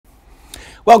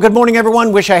Well, good morning,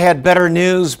 everyone. Wish I had better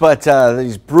news, but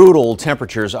these brutal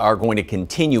temperatures are going to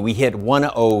continue. We hit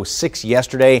 106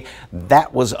 yesterday.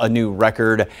 That was a new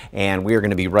record, and we are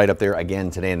going to be right up there again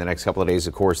today in the next couple of days.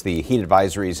 Of course, the heat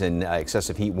advisories and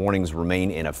excessive heat warnings remain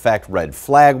in effect. Red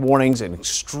flag warnings and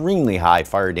extremely high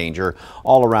fire danger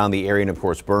all around the area, and of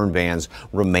course, burn bans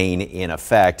remain in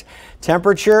effect.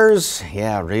 Temperatures,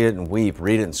 yeah, read it and weep,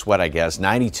 read it and sweat, I guess.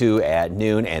 92 at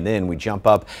noon, and then we jump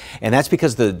up, and that's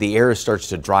because the air starts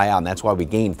to dry out, and that's why we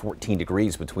gain 14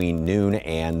 degrees between noon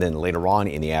and then later on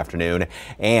in the afternoon.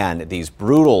 And these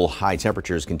brutal high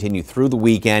temperatures continue through the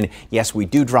weekend. Yes, we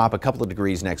do drop a couple of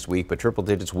degrees next week, but triple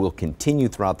digits will continue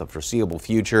throughout the foreseeable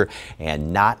future,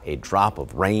 and not a drop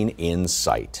of rain in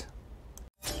sight.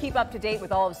 Keep up to date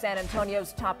with all of San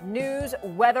Antonio's top news,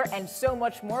 weather, and so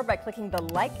much more by clicking the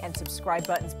like and subscribe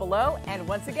buttons below. And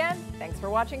once again, thanks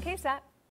for watching KSAT.